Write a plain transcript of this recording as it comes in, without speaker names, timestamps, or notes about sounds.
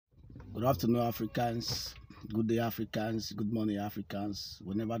Good afternoon, Africans. Good day, Africans. Good morning, Africans.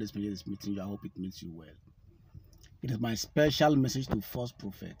 Whenever this meeting is meeting you, I hope it meets you well. It is my special message to false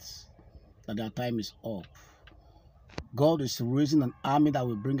prophets that their time is up. God is raising an army that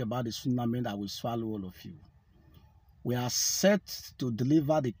will bring about the tsunami that will swallow all of you. We are set to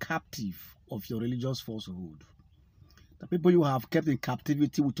deliver the captive of your religious falsehood. The people you have kept in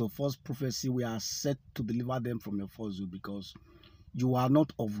captivity with your false prophecy, we are set to deliver them from your falsehood, because you are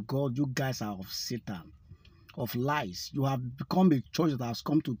not of God. You guys are of Satan, of lies. You have become a church that has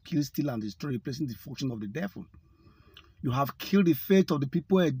come to kill, steal, and destroy, replacing the function of the devil. You have killed the faith of the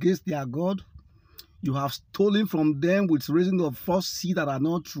people against their God. You have stolen from them with raising of false seed that are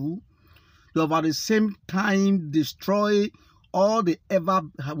not true. You have at the same time destroyed all they ever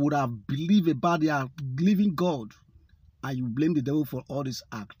would have believed about their living God. And you blame the devil for all these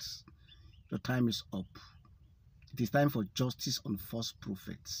acts. Your time is up. It is time for justice on false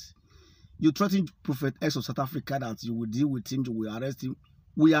prophets. You threatened Prophet X of South Africa that you will deal with him, you will arrest him.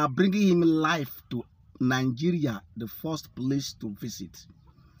 We are bringing him live to Nigeria, the first place to visit.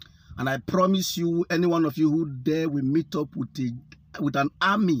 And I promise you, any one of you who dare will meet up with an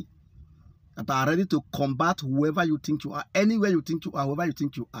army that are ready to combat whoever you think you are, anywhere you think you are, whoever you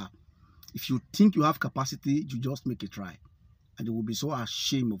think you are. If you think you have capacity, you just make a try. And you will be so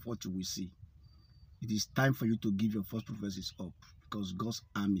ashamed of what you will see. It is time for you to give your false prophecies up, because God's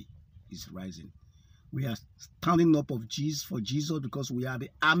army is rising. We are standing up for Jesus because we are the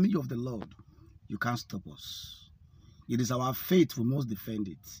army of the Lord. You can't stop us. It is our faith, we must defend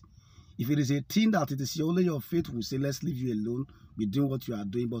it. If it is a thing that it is only your faith, we say, let's leave you alone, be doing what you are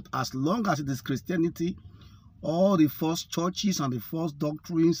doing. But as long as it is Christianity, all the false churches and the false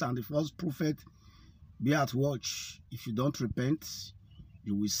doctrines and the false prophet, be at watch. If you don't repent,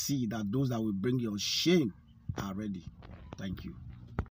 you will see that those that will bring your shame are ready. Thank you.